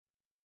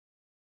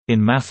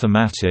In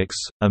mathematics,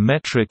 a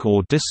metric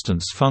or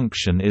distance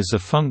function is a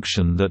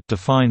function that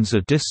defines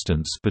a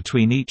distance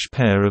between each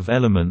pair of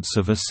elements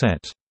of a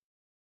set.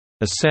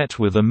 A set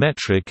with a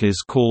metric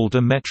is called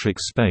a metric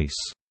space.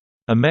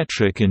 A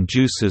metric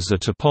induces a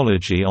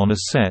topology on a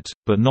set,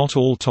 but not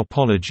all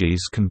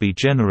topologies can be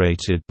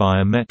generated by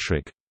a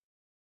metric.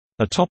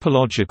 A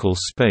topological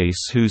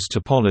space whose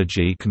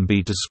topology can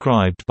be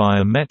described by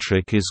a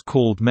metric is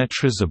called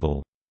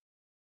metrizable.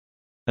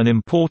 An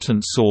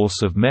important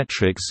source of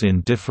metrics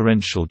in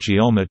differential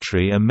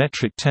geometry are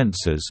metric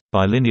tensors,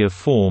 bilinear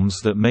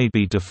forms that may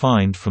be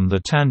defined from the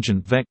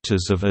tangent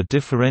vectors of a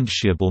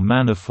differentiable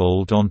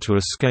manifold onto a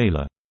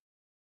scalar.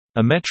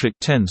 A metric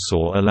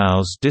tensor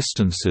allows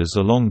distances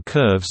along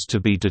curves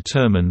to be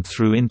determined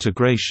through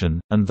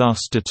integration, and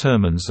thus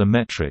determines a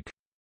metric.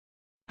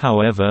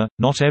 However,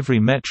 not every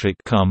metric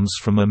comes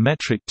from a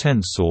metric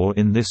tensor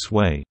in this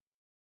way.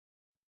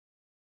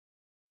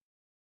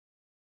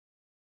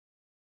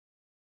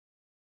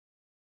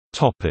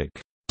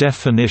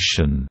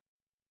 Definition.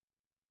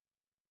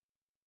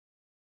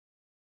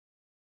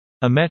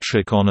 A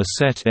metric on a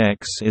set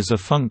X is a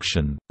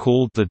function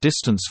called the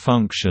distance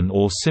function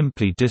or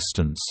simply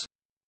distance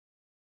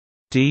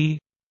d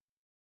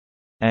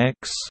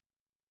x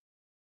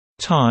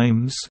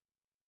times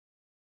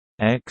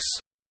x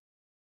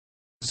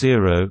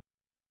 0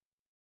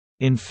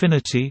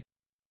 infinity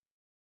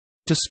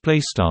display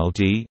style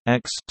d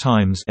x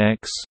times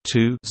x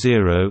 2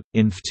 0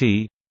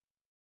 infinity,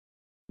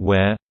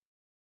 where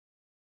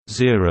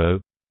 0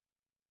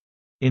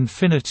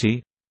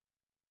 infinity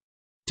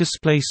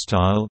display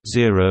style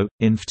 0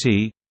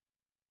 infinity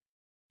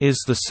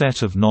is the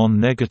set of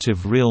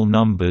non-negative real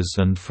numbers,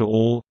 and for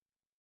all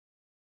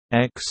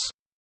x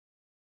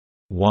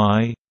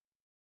y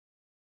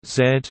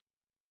z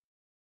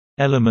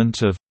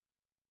element of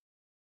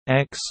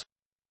x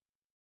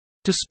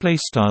display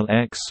style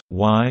x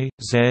y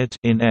z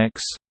in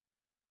x,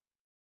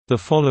 the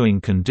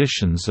following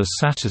conditions are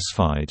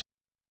satisfied.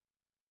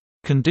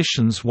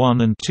 Conditions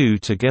 1 and 2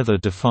 together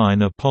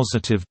define a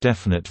positive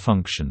definite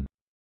function.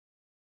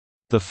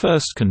 The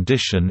first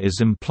condition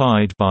is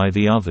implied by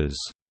the others.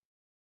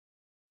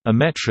 A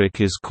metric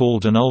is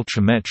called an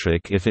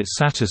ultrametric if it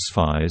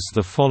satisfies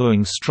the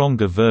following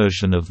stronger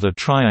version of the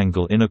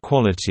triangle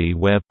inequality,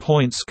 where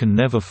points can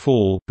never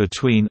fall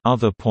between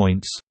other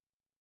points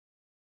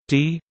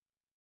d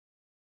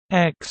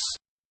x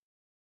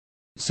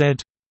z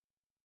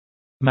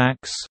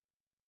max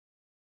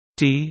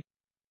d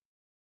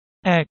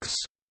x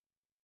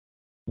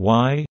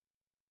y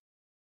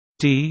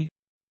d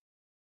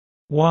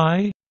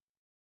y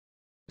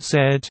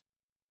z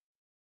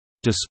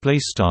display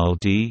style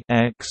d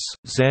x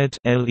z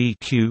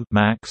leq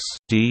max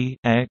d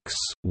x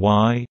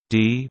y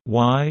d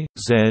y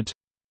z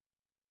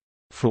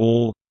for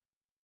all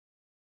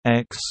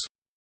x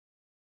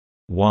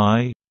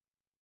y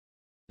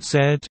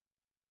z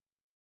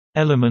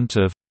element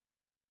of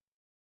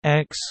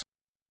x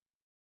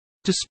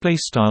display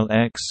style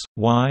x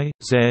y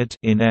z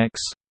in x.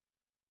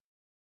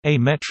 A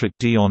metric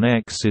d on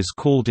X is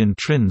called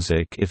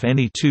intrinsic if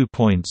any 2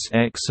 points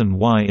x and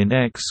y in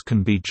X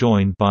can be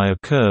joined by a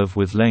curve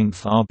with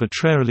length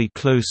arbitrarily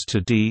close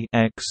to d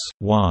x,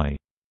 y.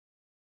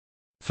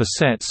 For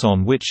sets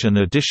on which an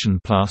addition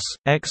plus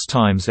x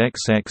times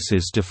xx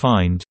is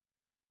defined,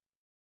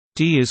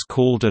 d is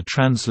called a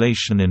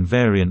translation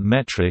invariant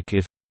metric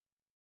if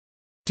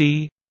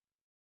d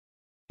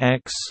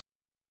x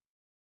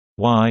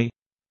y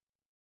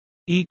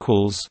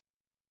equals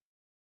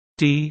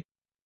d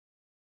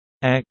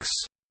x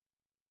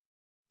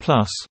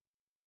plus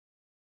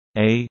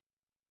a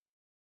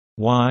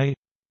y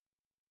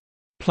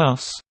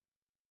plus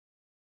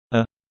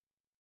a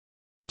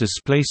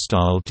display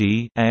style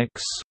d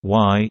x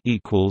y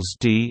equals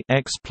d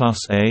x plus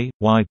a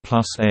y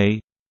plus a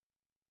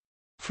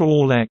for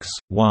all x,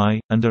 y,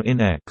 and a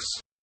in X.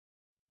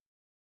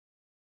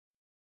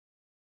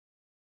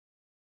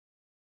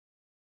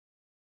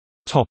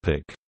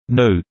 Topic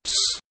Notes.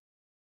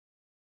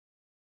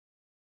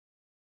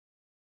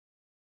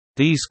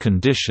 These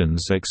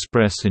conditions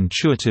express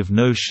intuitive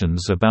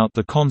notions about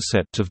the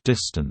concept of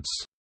distance.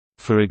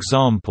 For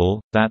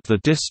example, that the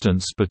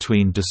distance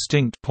between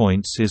distinct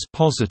points is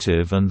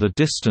positive and the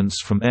distance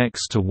from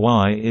x to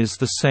y is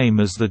the same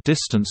as the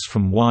distance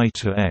from y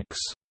to x.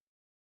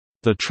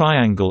 The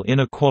triangle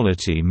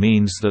inequality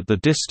means that the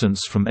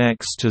distance from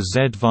x to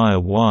z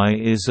via y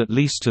is at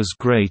least as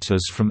great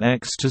as from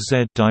x to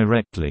z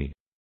directly.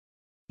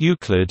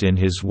 Euclid in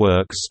his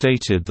work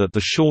stated that the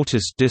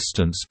shortest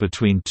distance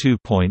between 2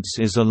 points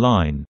is a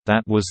line.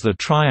 That was the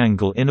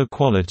triangle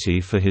inequality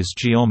for his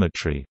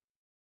geometry.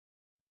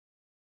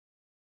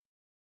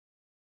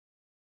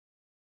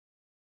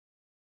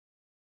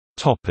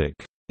 Topic: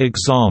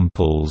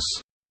 Examples.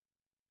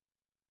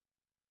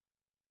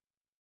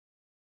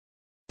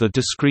 The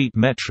discrete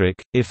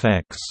metric if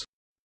x.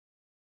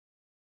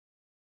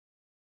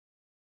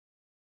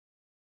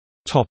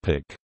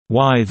 Topic: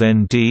 y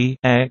then d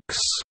x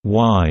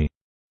y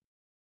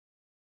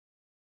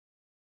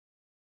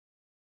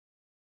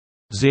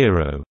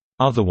 0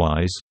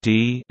 otherwise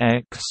d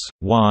x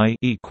y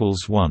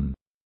equals 1.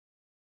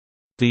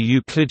 The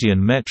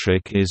Euclidean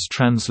metric is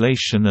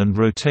translation and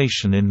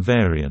rotation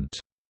invariant.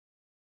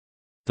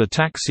 The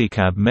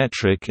taxicab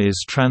metric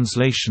is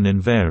translation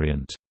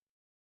invariant.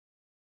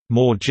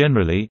 More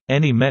generally,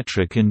 any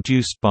metric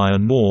induced by a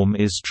norm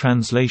is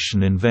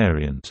translation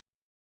invariant.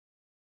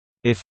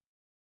 If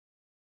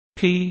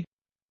p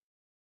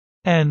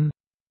n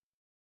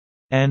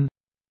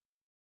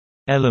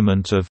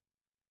element of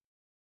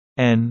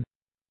n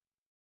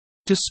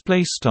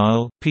display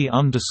style p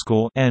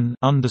underscore n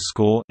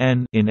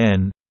in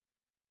n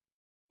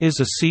is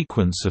a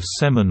sequence of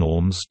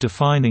seminorms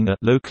defining a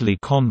locally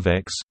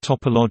convex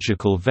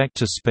topological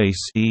vector space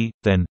E,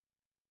 then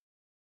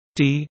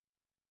d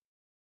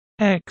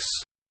x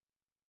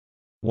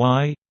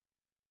y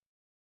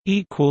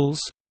equals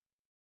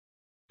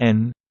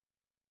n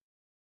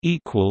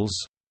equals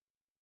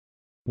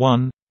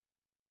 1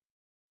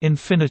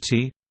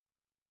 infinity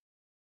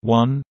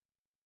 1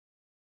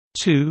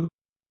 2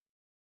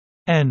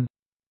 n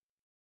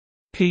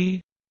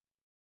p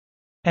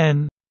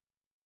n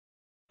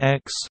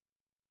x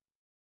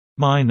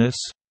minus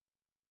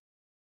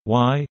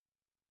y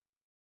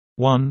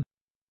 1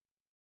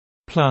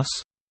 plus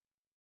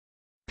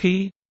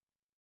p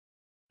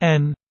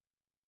n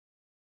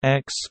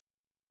x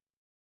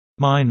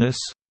minus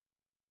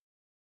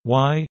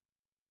y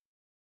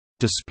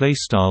display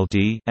style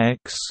d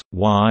x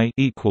y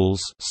equals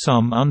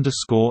sum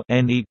underscore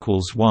n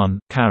equals 1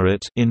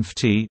 caret inf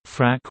t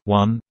frac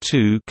 1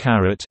 2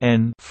 caret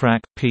n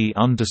frac p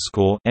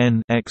underscore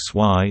n x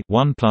y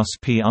 1 plus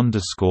p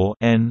underscore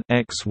n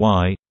x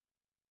y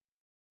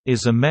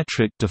is a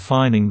metric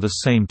defining the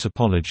same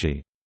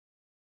topology.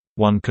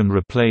 One can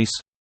replace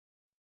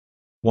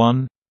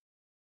 1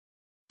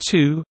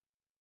 2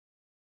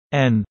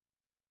 n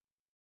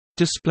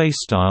display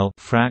style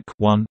frac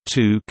 1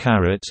 2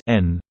 caret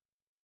n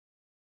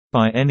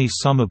by any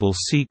summable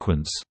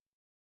sequence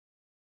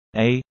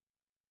a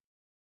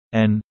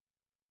n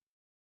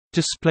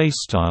display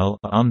style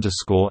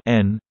underscore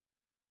n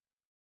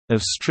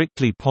of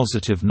strictly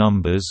positive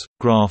numbers.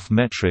 Graph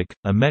metric,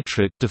 a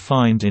metric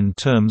defined in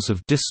terms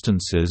of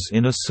distances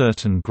in a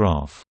certain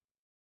graph.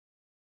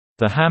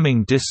 The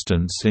Hamming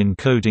distance in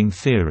coding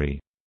theory.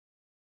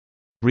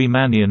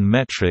 Riemannian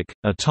metric,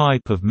 a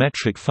type of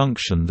metric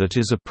function that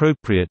is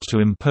appropriate to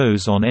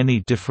impose on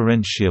any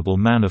differentiable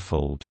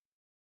manifold.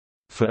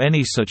 For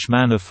any such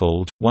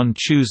manifold, one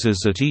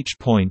chooses at each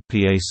point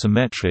P a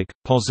symmetric,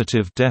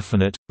 positive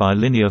definite,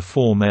 bilinear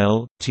form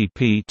L,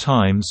 Tp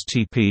times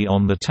Tp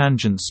on the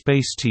tangent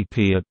space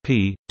Tp at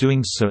P,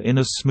 doing so in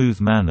a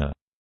smooth manner.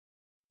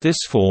 This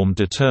form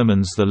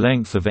determines the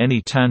length of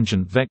any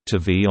tangent vector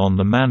V on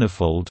the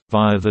manifold,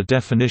 via the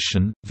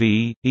definition,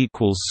 V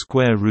equals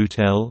square root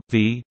L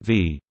V,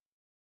 V.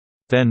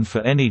 Then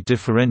for any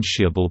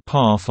differentiable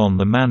path on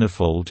the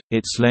manifold,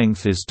 its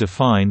length is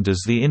defined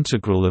as the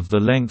integral of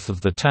the length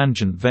of the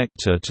tangent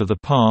vector to the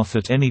path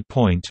at any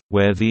point,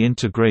 where the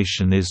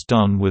integration is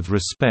done with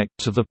respect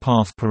to the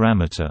path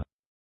parameter.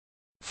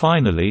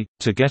 Finally,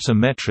 to get a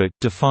metric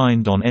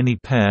defined on any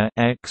pair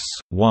x,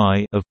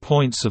 y of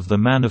points of the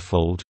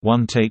manifold,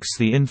 one takes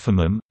the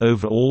infimum,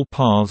 over all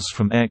paths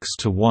from x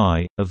to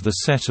y, of the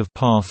set of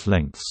path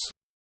lengths.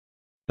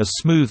 A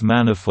smooth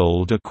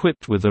manifold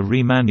equipped with a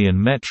Riemannian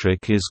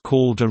metric is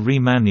called a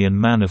Riemannian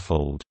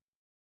manifold.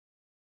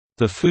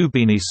 The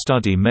Fubini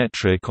study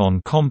metric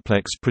on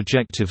complex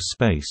projective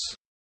space.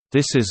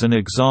 This is an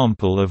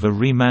example of a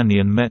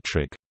Riemannian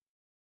metric.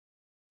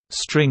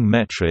 String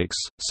metrics,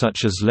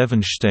 such as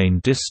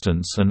Levenshtein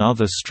distance and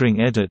other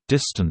string edit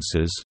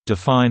distances,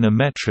 define a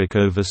metric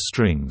over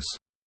strings.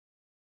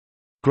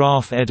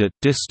 Graph edit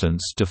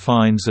distance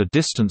defines a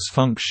distance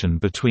function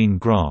between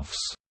graphs.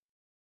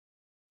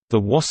 The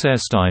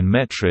Wasserstein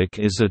metric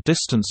is a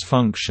distance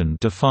function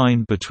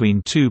defined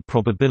between two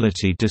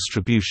probability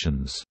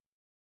distributions.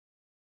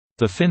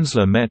 The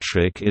Finsler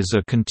metric is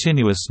a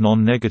continuous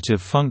non-negative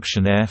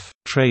function f,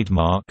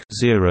 trademark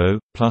 0,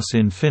 plus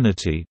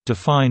infinity,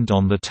 defined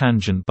on the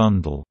tangent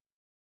bundle.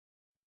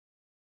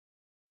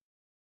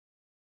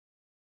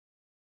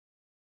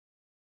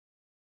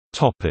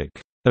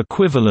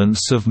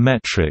 Equivalence of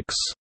metrics.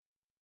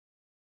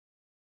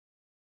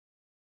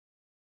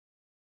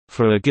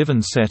 For a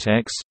given set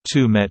X,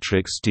 two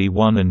metrics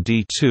D1 and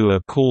D2 are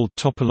called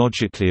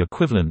topologically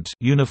equivalent,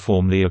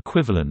 uniformly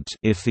equivalent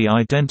if the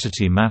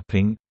identity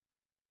mapping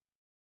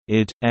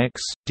id X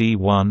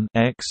D1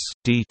 X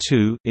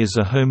D2 is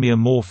a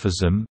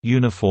homeomorphism,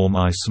 uniform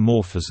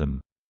isomorphism.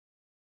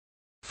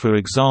 For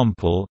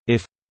example,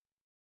 if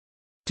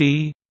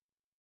D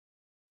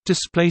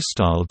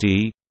displaystyle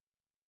D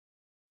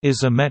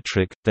is a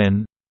metric,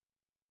 then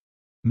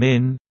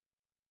min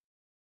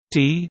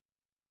D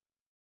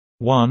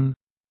 1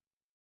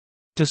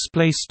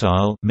 display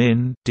style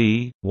min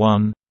d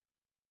 1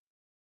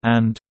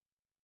 and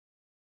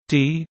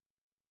d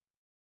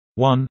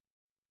 1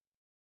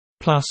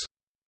 plus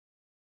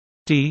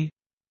d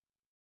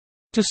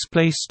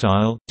display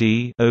style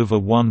d over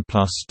 1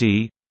 plus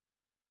d,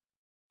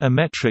 a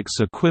metrics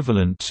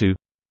equivalent to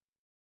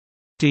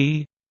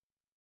d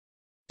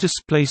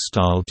display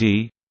style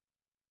d.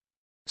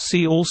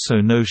 See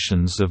also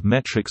notions of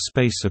metric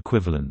space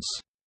equivalence.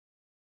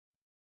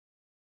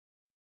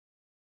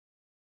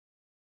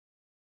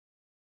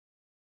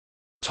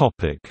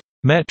 Topic: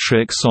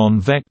 Metrics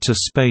on vector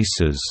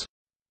spaces.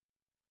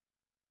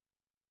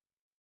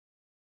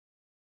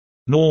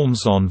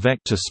 Norms on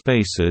vector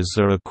spaces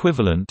are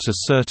equivalent to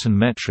certain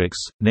metrics,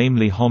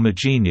 namely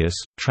homogeneous,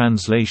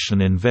 translation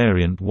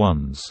invariant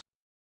ones.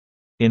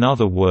 In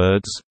other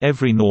words,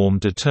 every norm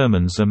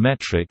determines a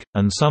metric,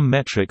 and some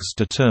metrics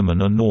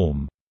determine a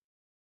norm.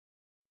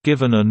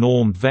 Given a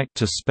normed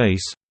vector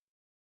space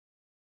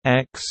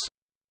X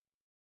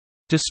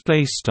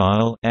display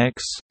style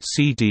X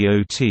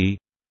CDOT,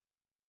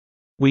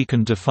 we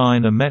can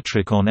define a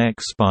metric on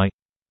X by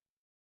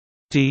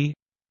d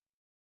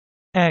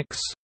X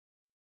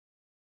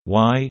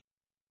Y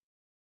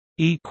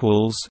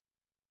equals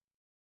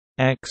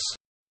X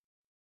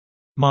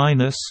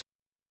minus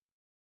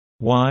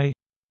Y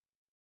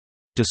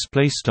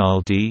display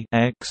style d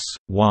X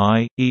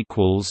Y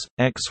equals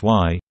X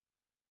Y.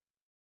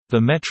 The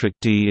metric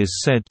d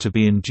is said to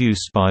be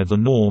induced by the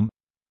norm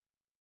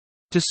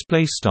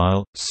display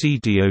style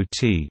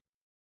CDOT.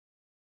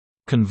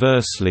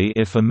 Conversely,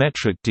 if a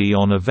metric d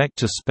on a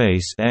vector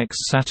space X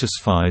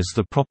satisfies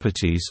the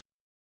properties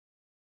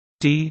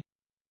d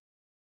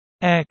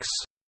X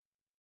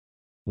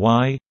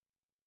Y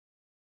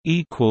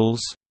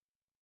equals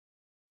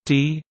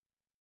d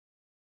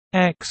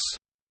X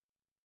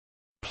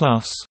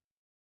plus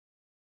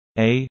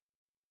a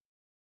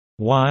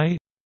Y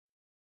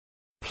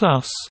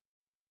plus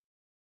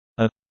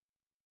a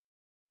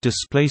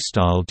display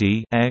style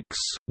d X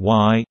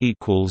Y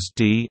equals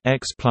d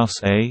X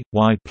plus a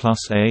Y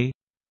plus a.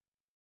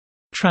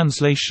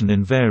 Translation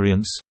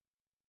invariance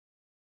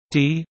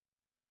d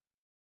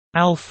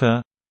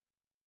alpha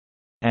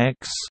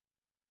X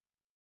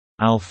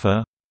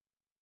alpha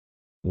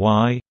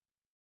Y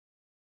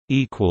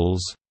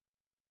equals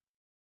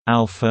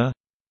alpha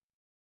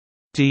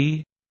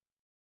d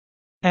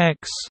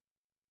X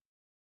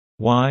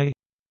Y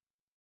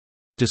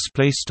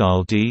display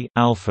style d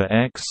alpha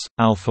X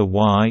alpha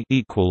Y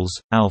equals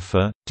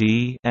alpha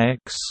d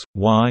X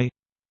Y.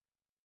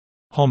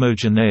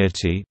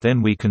 Homogeneity,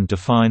 then we can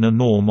define a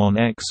norm on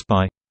X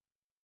by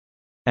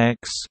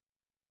X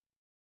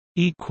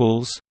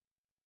equals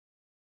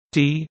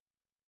d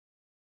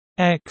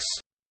X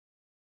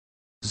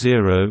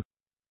 0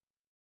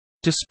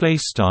 display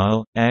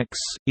style X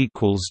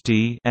equals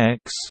d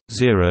X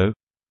 0.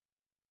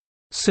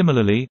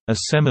 Similarly, a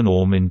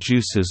seminorm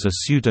induces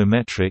a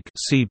pseudometric,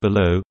 see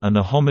below, and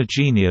a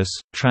homogeneous,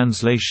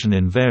 translation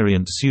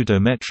invariant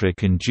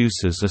pseudometric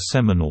induces a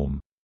seminorm.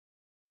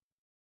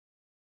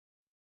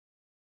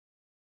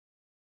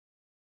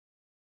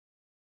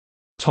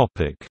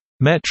 Topic: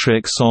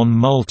 Metrics on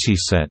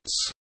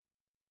multisets.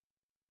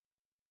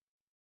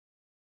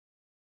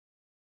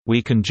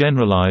 We can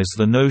generalize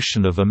the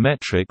notion of a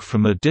metric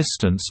from a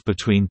distance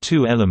between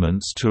two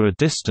elements to a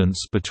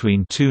distance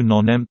between two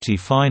non-empty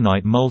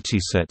finite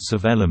multisets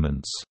of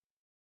elements.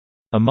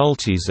 A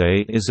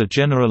multiset is a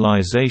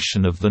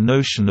generalization of the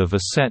notion of a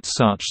set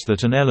such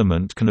that an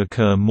element can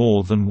occur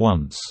more than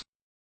once.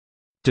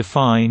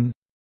 Define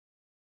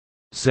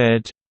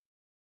Z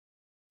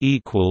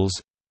equals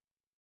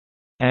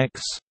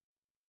X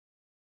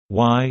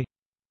Y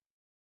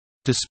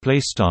display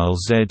style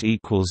Z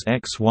equals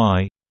X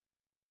Y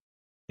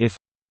if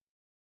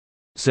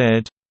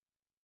Z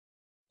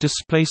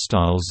display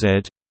style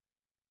Z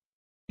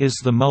is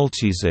the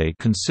multiset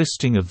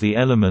consisting of the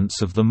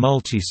elements of the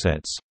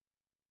multisets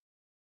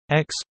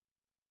X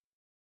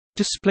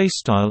display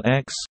style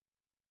X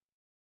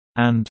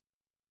and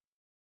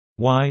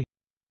Y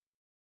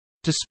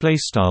display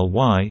style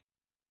Y.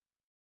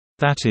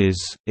 That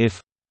is,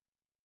 if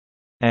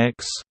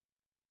X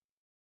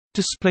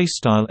display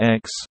style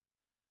X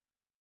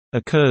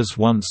occurs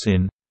once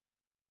in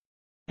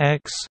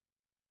X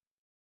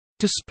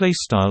display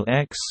style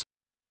X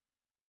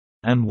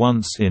and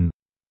once in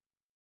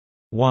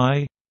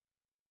Y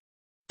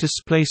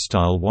display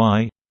style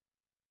Y,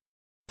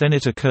 then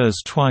it occurs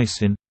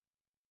twice in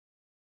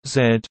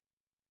Z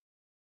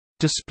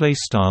display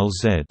style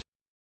Z.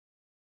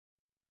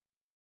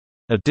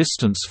 A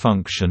distance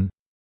function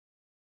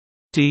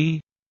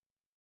d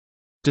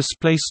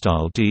display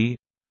style d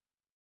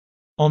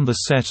on the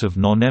set of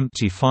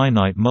non-empty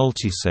finite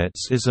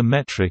multisets is a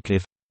metric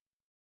if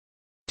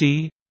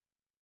d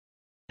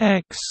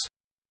X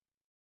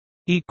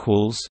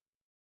equals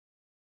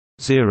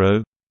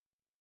 0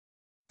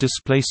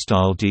 display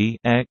style d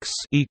X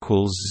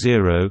equals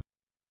 0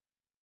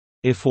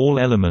 if all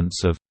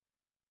elements of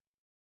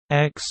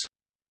X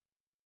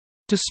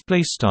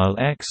display style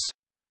X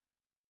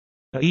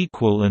are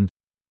equal and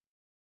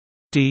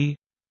d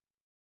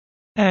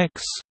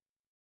X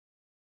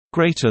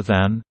greater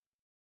than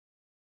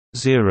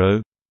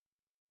 0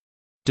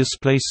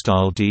 display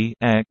style d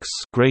X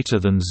greater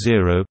than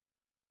 0.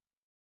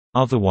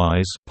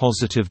 Otherwise,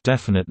 positive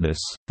definiteness,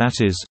 that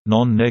is,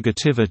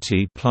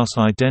 non-negativity plus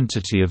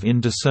identity of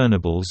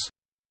indiscernibles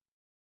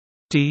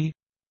d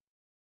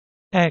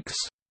x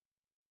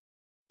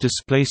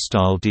display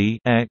style d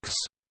x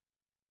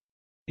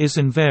is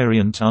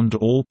invariant under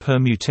all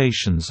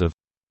permutations of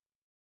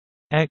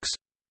x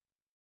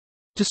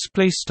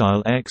display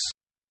style x.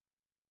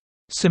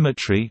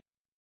 Symmetry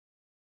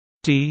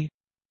d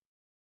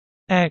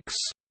x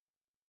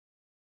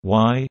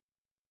y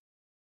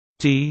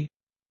d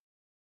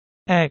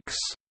x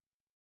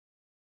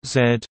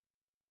z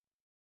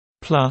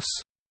plus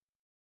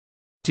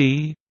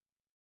d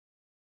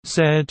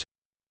z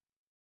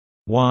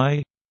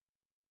y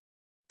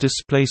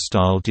display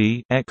style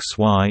d x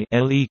y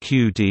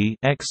leq d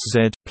x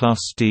z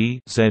plus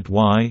d z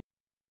y.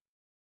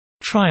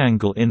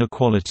 Triangle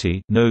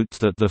inequality. Note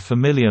that the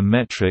familiar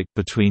metric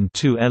between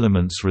two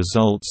elements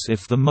results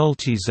if the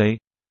multiset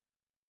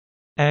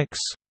x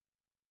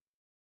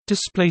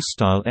display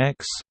style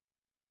x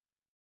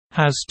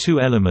has two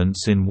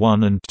elements in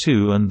 1 and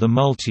 2 and the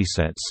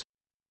multisets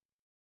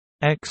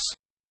x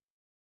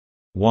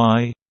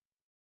y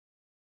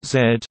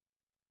z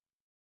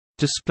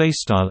display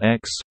style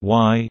x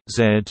y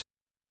z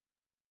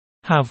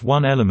have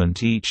one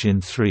element each in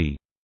 3.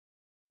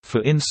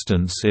 For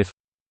instance, if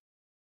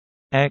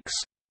x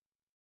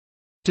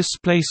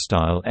display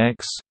style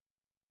x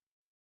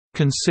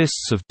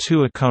consists of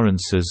two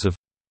occurrences of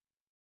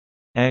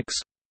x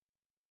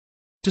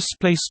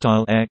display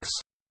style x,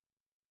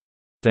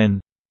 then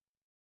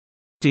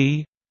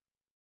d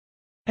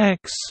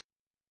x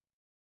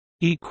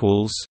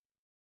equals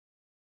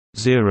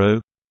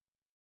 0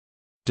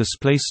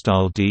 display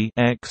style d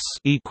x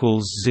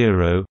equals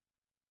 0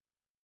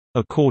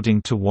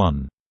 according to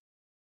 1.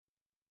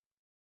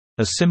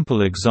 A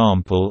simple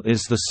example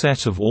is the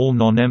set of all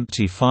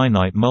non-empty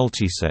finite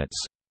multisets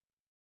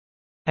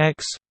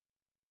x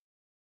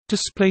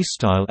display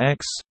style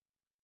x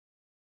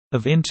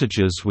of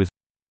integers with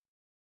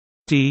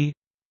d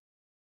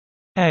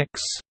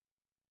x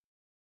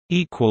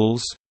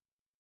equals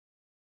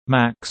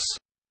max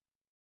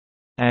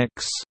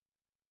x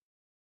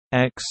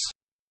x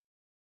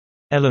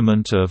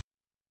element of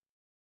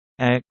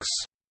x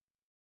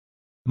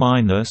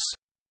minus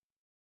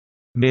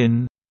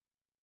min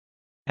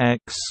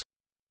x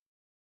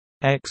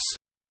x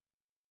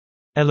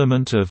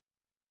element of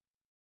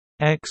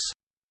x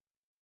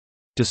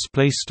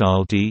display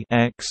style d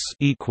x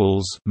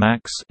equals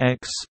max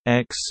x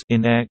x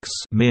in x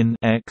min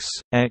x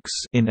x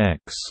in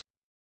x.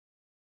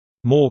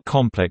 More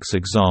complex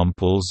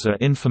examples are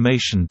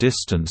information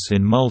distance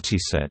in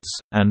multisets,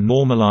 and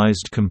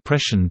normalized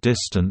compression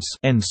distance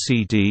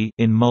 (NCD)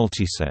 in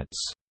multisets.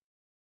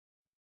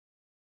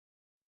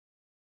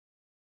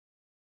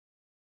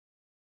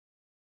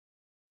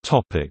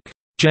 Topic: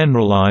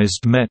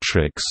 Generalized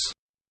metrics.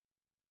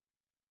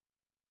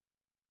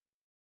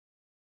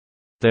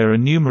 There are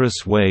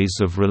numerous ways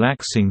of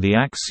relaxing the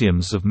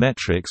axioms of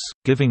metrics,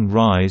 giving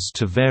rise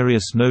to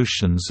various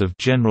notions of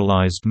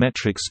generalized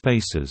metric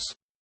spaces.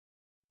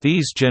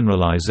 These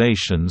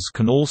generalizations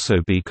can also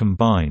be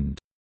combined.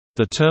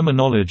 The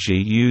terminology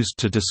used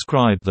to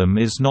describe them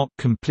is not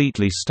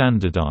completely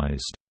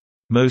standardized.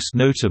 Most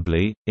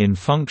notably, in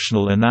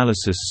functional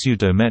analysis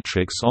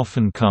pseudometrics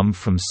often come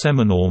from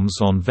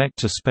seminorms on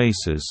vector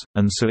spaces,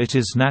 and so it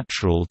is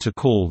natural to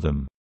call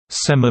them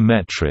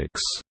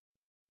semimetrics.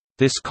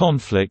 This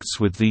conflicts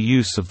with the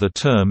use of the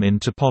term in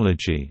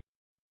topology.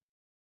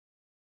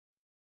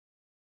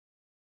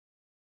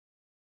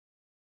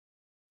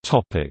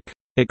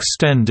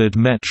 Extended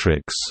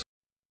metrics.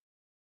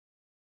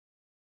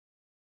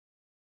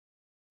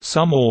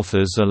 Some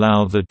authors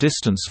allow the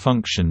distance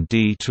function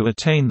d to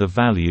attain the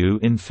value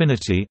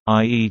infinity,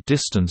 i.e.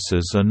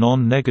 distances are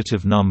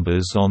non-negative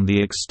numbers on the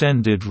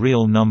extended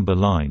real number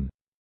line.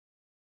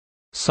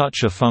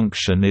 Such a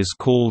function is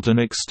called an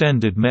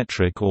extended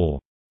metric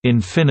or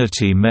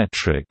infinity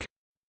metric.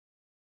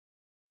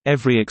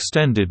 Every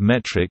extended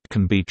metric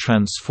can be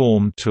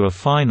transformed to a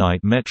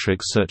finite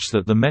metric such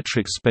that the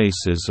metric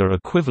spaces are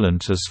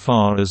equivalent as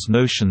far as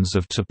notions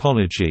of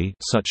topology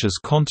such as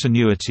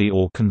continuity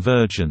or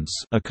convergence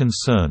are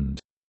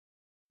concerned.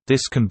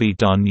 This can be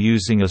done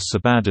using a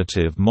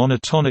subadditive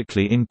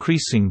monotonically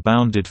increasing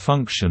bounded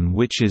function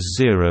which is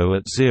 0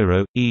 at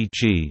 0,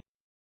 e.g.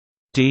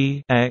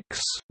 d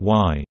x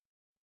y.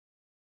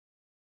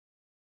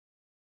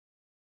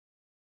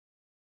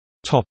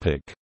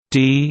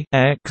 d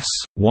x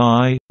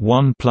y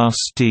 1 plus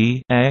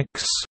d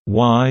x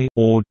y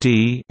or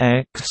d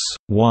x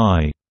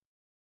y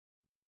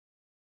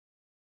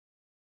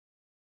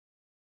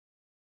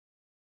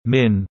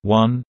min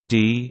 1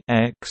 d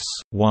x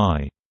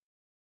y.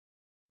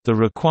 The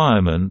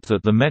requirement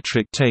that the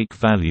metric take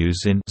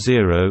values in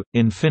 0,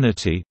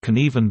 infinity can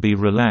even be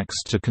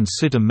relaxed to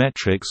consider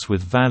metrics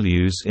with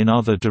values in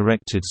other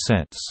directed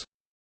sets.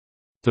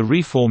 The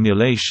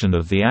reformulation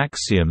of the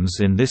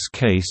axioms in this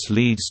case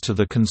leads to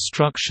the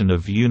construction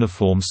of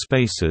uniform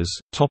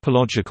spaces,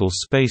 topological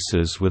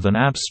spaces with an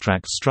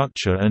abstract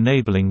structure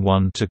enabling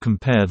one to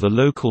compare the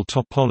local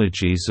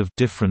topologies of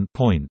different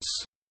points.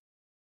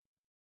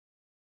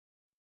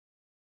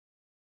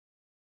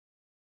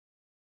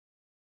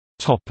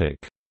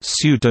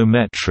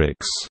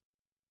 Pseudometrics.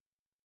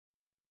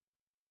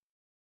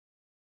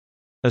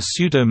 A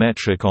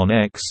pseudometric on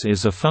X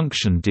is a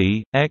function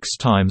d, x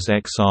times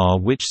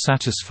xr which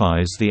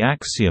satisfies the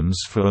axioms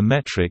for a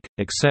metric,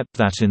 except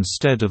that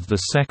instead of the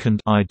second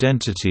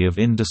identity of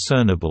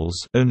indiscernibles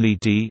only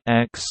d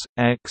x,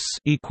 x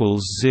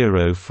equals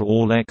 0 for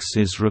all x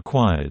is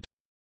required.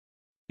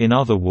 In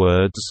other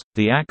words,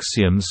 the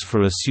axioms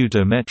for a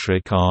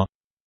pseudometric are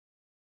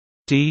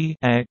d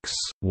x,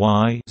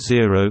 y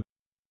 0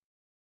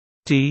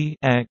 d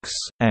x,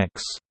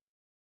 x.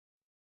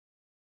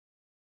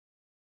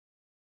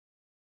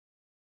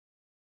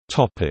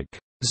 Topic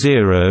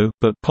 0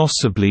 but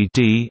possibly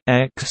d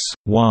x,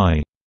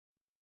 y.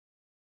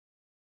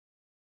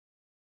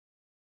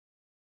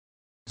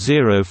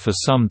 0 for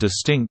some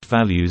distinct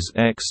values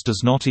x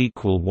does not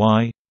equal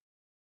y.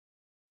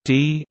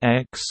 D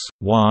x,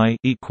 y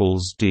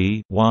equals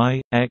d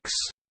y x.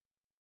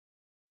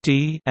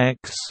 D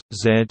x,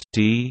 z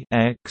d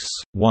x,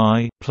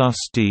 y plus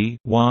d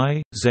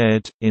y, z.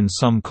 In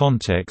some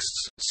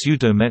contexts,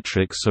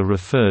 pseudometrics are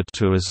referred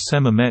to as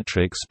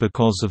semimetrics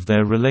because of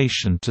their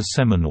relation to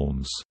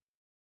seminorms.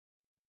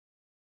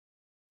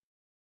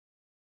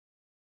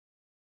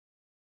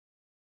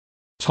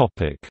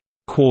 Topic: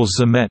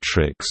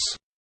 Quasimetrics.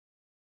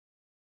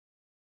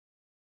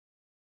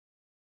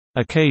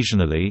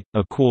 Occasionally,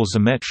 a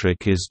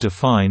quasimetric is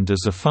defined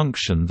as a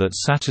function that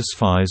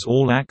satisfies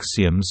all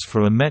axioms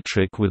for a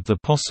metric with the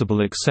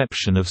possible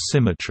exception of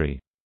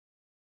symmetry.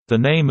 The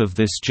name of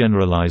this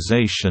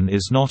generalization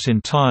is not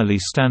entirely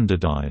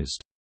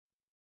standardized.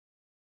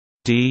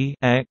 d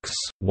x,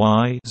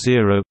 y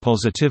 0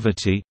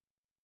 positivity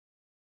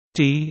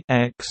d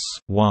x,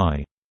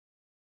 y.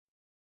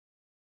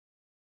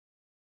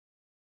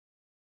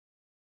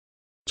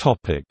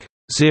 Topic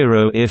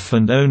 0 if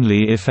and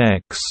only if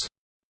x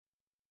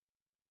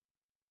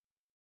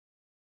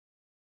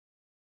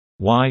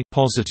y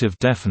positive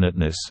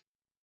definiteness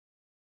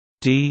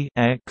d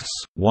x,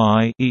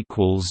 y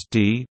equals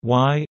d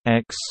y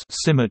x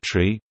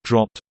symmetry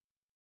dropped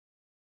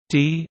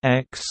d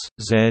x,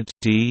 z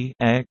d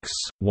x,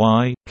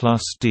 y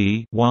plus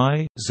d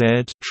y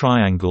z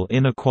triangle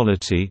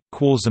inequality.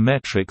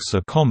 Quasimetrics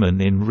are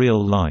common in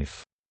real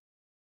life.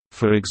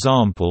 For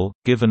example,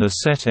 given a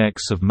set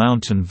X of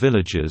mountain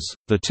villages,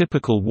 the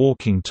typical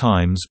walking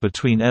times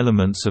between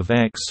elements of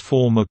X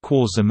form a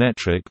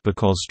quasimetric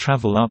because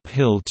travel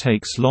uphill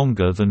takes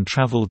longer than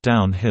travel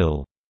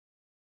downhill.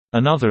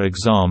 Another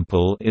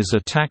example is a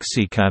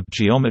taxicab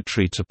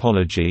geometry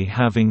topology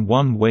having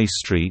one-way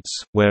streets,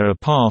 where a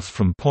path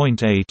from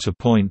point A to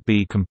point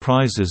B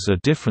comprises a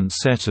different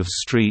set of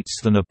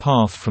streets than a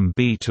path from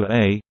B to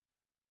A.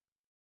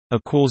 A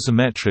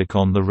quasimetric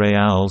on the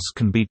reals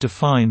can be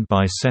defined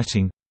by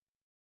setting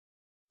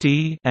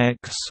d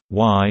x,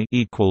 y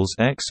equals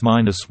x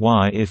minus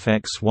y if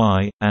x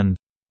y, and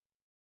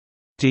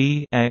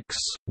d x,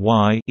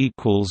 y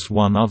equals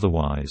 1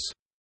 otherwise.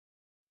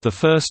 The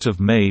first of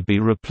may be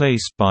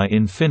replaced by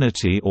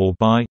infinity or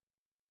by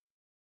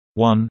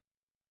 1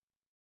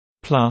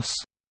 plus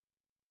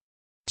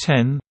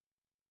 10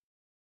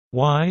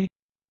 y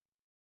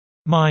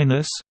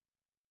minus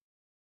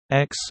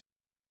x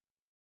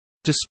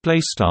display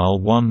style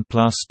 1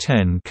 plus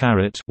 10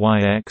 caret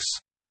yx.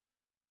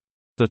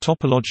 The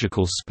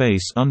topological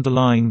space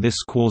underlying this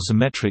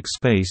quasimetric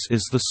space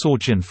is the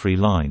Sorgenfrey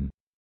line.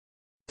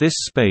 This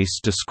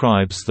space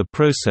describes the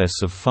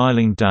process of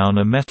filing down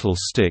a metal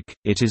stick.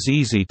 It is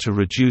easy to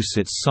reduce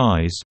its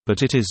size,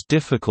 but it is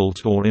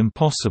difficult or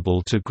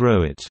impossible to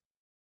grow it.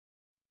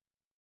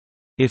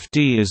 If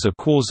D is a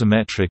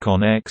quasimetric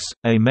on X,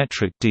 a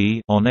metric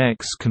D on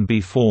X can be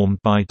formed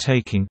by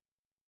taking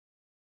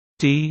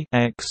d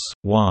x,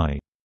 y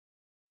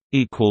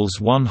equals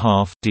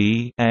 1/2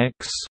 d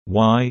x,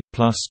 y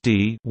plus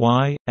d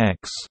y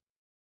x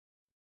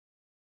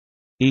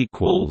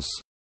equals.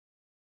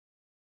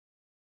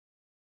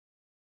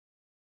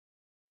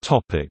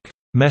 Topic: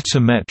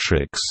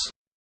 Metametrics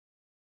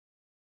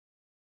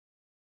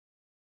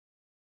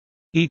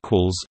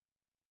equals.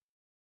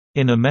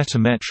 In a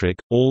metametric,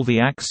 all the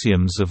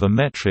axioms of a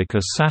metric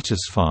are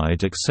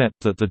satisfied except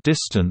that the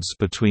distance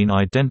between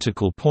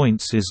identical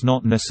points is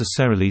not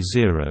necessarily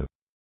zero.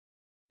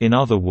 In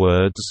other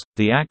words,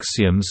 the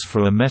axioms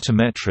for a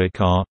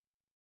metametric are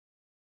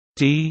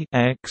d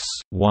x,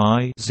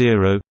 y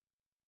 0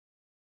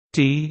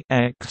 d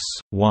x,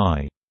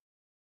 y.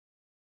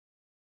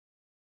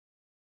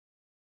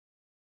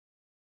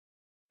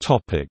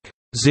 Topic: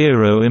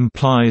 0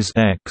 implies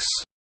x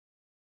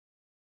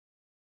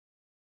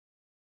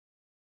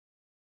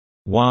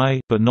y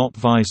but not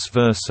vice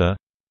versa.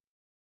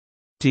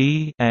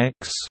 d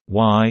x,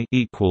 y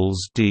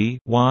equals d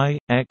y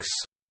x.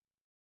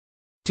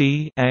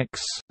 d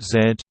x,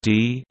 z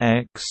d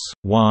x,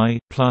 y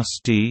plus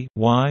d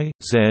y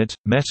z.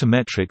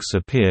 Metametrics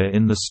appear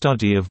in the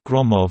study of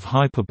Gromov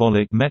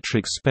hyperbolic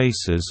metric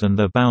spaces and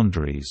their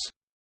boundaries.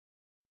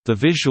 The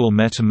visual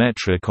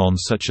metametric on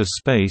such a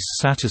space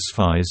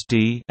satisfies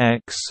d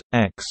x,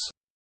 x.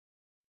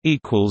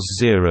 equals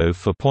 0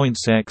 for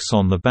points x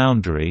on the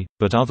boundary,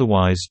 but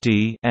otherwise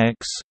d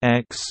x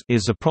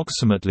is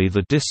approximately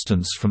the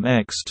distance from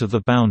x to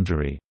the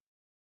boundary.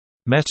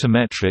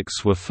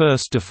 Metametrics were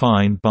first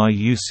defined by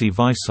UC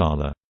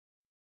Vaisala.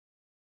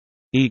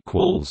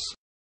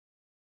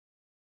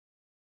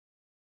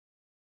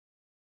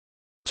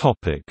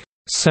 Topic: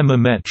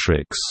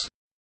 Semimetrics.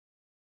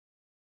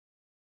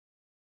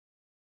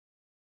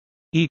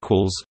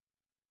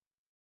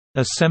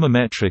 A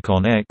semimetric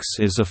on X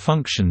is a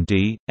function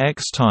d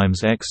x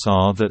times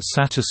xr that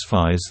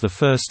satisfies the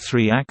first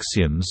three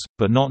axioms,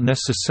 but not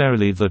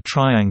necessarily the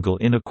triangle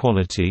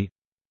inequality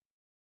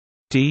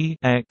d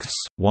x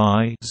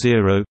y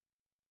 0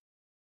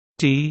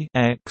 d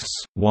x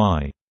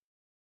y.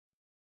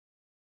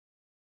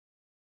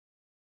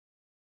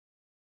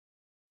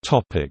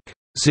 Topic: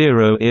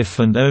 0 if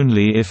and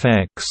only if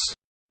x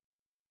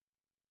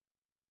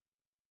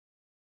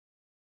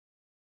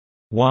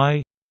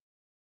y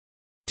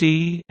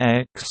d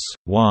x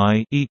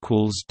y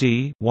equals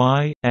d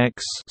y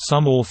x.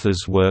 Some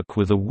authors work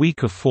with a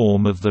weaker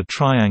form of the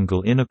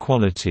triangle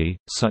inequality,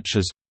 such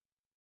as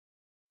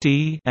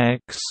d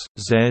x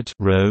z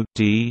rho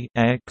d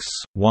x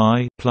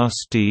y plus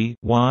d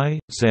y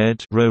z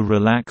rho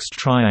relaxed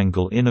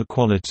triangle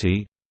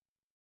inequality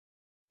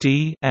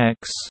d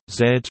x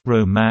z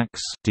rho max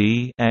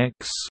d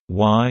x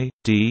y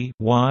d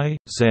y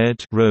z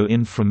rho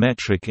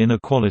inframetric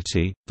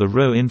inequality. The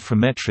rho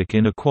inframetric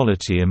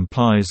inequality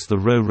implies the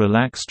rho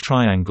relaxed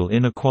triangle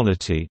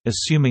inequality,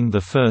 assuming the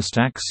first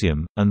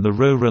axiom, and the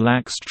rho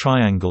relaxed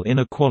triangle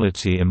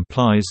inequality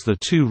implies the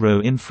two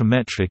rho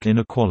inframetric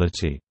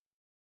inequality.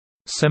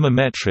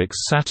 Semimetrics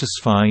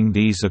satisfying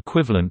these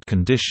equivalent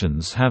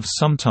conditions have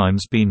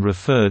sometimes been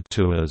referred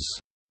to as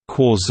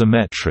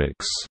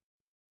quasimetrics,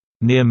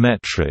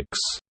 nearmetrics,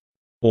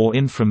 or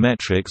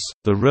inframetrics.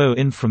 The rho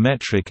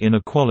inframetric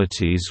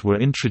inequalities were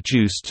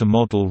introduced to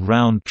model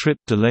round-trip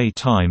delay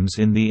times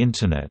in the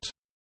Internet.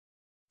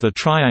 The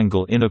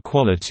triangle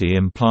inequality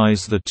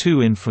implies the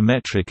two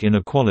inframetric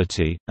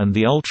inequality, and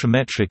the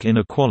ultrametric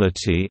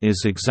inequality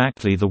is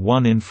exactly the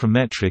one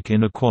inframetric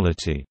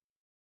inequality.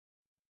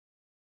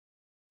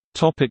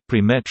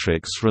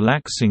 Premetrics.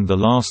 Relaxing the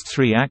last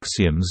three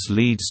axioms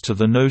leads to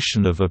the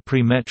notion of a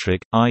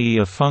premetric, i.e.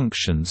 a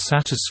function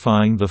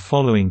satisfying the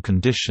following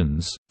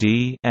conditions: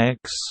 d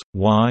x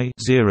y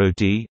 0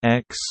 d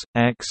x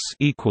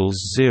equals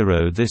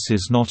 0. This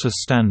is not a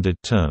standard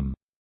term.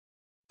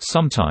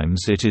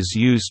 Sometimes it is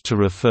used to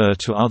refer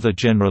to other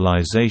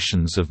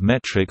generalizations of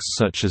metrics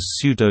such as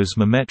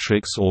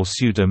Pseudometrics or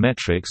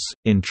Pseudometrics.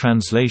 In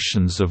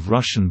translations of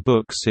Russian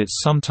books it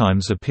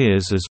sometimes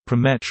appears as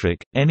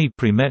Premetric. Any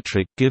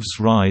premetric gives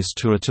rise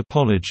to a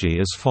topology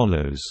as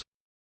follows.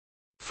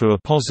 For a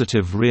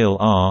positive real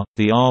R,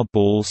 the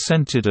R-ball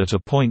centered at a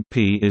point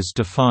P is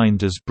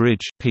defined as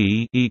bridge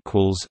P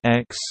equals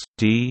x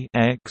d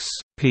x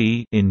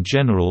P. In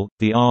general,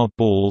 the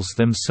R-balls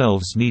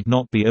themselves need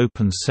not be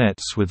open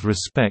sets with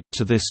respect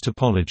to this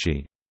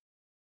topology.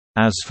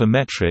 As for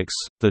metrics,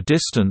 the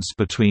distance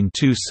between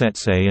two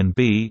sets A and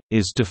B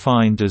is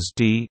defined as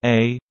d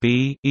A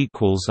B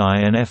equals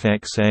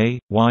INFX A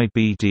Y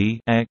B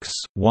D x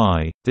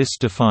Y. This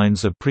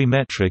defines a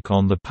premetric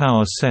on the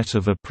power set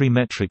of a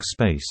premetric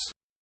space.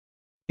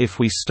 If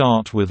we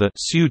start with a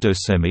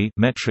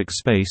pseudosemi-metric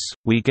space,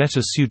 we get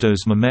a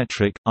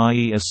pseudometric,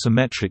 i.e. a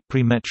symmetric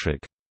premetric.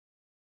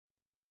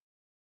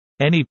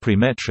 Any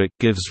premetric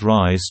gives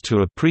rise to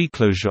a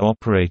preclosure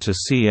operator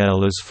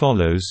CL as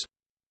follows: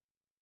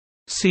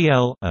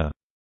 CL a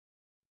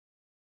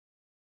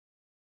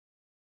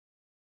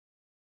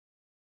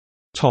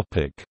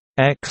topic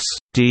x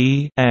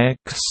d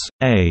x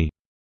a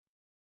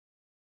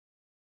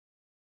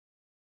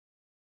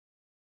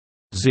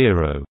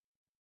 0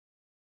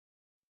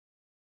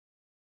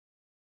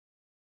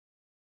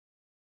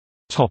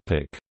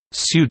 topic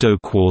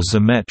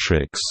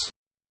Pseudoquasimetrics.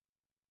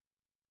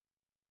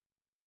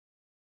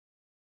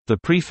 The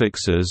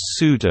prefixes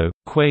pseudo,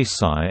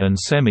 quasi and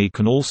semi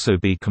can also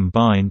be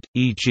combined,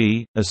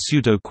 e.g., a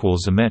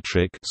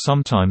pseudoquasimetric,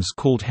 sometimes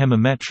called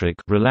hemimetric,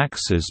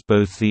 relaxes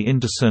both the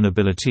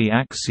indiscernibility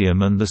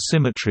axiom and the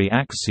symmetry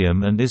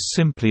axiom and is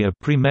simply a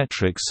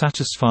premetric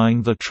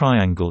satisfying the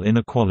triangle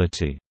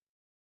inequality.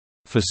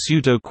 For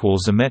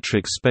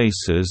pseudoquasimetric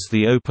spaces,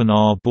 the open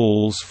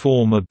R-balls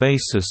form a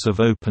basis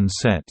of open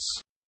sets.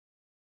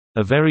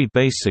 A very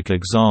basic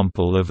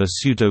example of a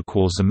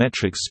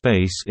pseudoquasimetric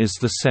space is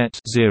the set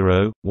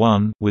 0,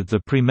 1 with the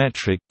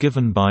premetric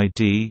given by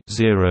d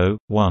 0,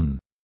 1.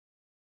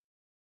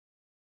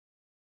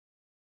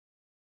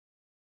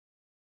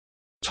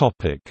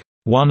 Topic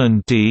 1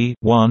 and d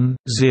 1,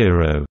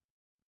 0.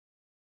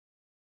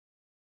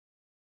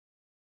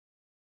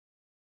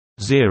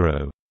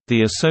 0.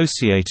 The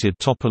associated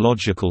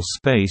topological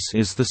space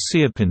is the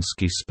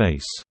Sierpinski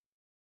space.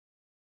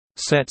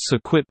 Sets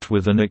equipped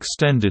with an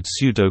extended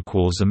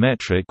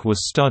pseudoquasimetric were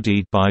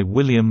studied by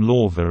William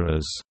Lawver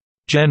as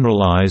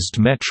generalized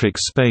metric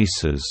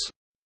spaces.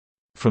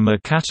 From a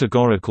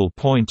categorical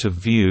point of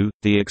view,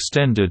 the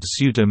extended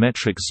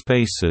pseudometric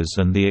spaces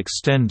and the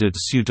extended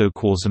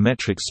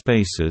pseudoquasimetric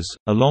spaces,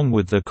 along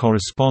with the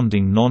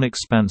corresponding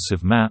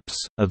non-expansive maps,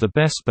 are the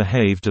best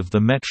behaved of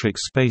the metric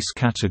space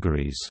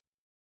categories.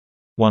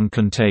 One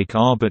can take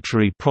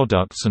arbitrary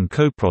products and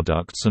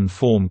coproducts and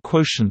form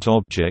quotient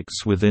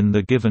objects within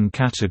the given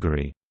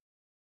category.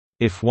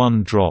 If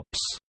one drops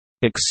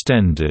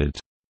extended,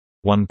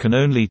 one can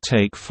only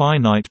take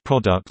finite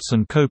products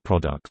and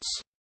coproducts.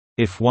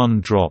 If one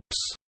drops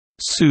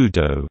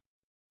pseudo,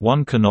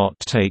 one cannot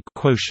take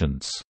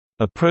quotients.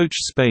 Approach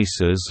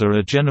spaces are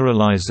a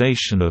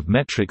generalization of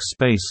metric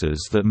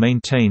spaces that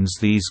maintains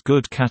these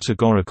good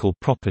categorical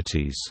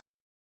properties.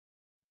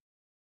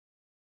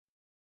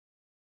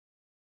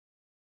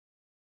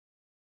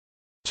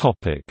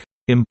 Topic: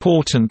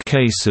 Important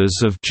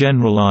cases of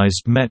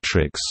generalized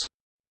metrics.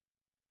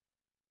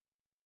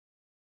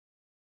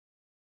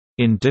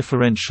 In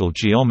differential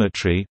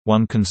geometry,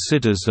 one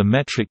considers a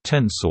metric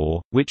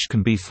tensor, which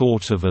can be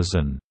thought of as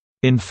an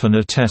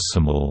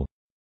infinitesimal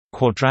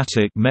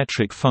quadratic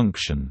metric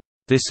function.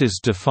 This is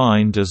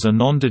defined as a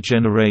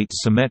nondegenerate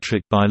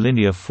symmetric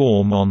bilinear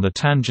form on the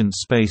tangent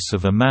space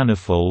of a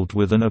manifold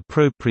with an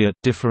appropriate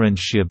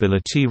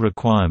differentiability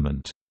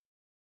requirement.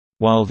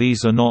 While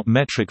these are not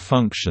metric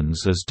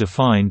functions as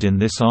defined in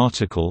this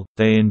article,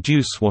 they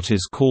induce what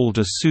is called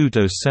a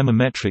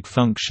pseudo-semimetric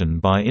function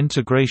by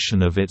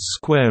integration of its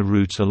square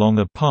root along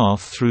a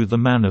path through the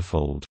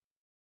manifold.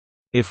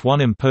 If one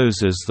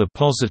imposes the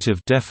positive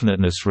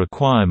definiteness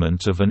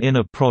requirement of an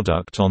inner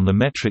product on the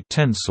metric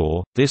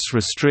tensor, this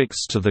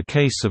restricts to the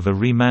case of a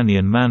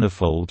Riemannian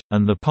manifold,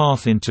 and the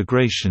path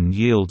integration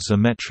yields a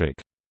metric.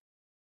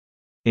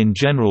 In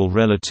general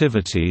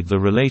relativity, the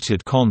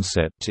related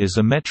concept is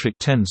a metric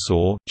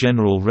tensor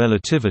general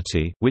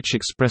relativity, which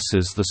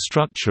expresses the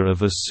structure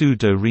of a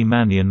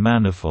pseudo-Riemannian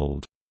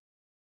manifold.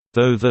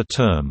 Though the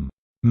term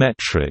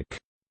metric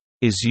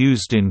is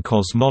used in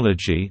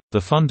cosmology, the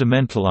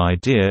fundamental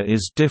idea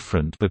is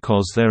different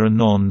because there are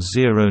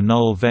non-zero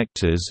null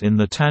vectors in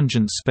the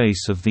tangent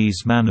space of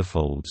these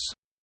manifolds.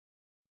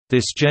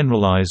 This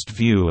generalized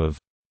view of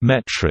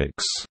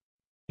metrics,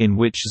 in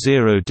which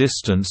zero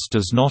distance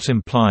does not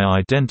imply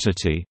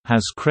identity,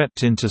 has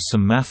crept into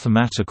some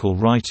mathematical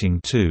writing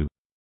too.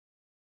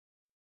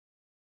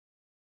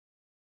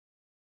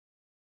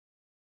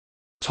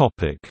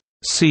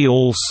 See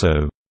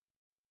also: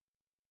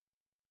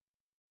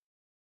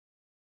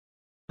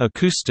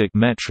 acoustic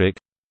metric,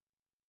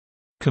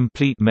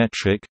 complete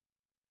metric,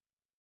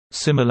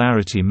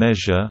 similarity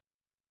measure,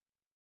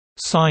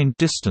 signed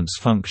distance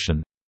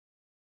function.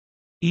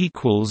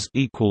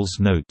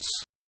 Notes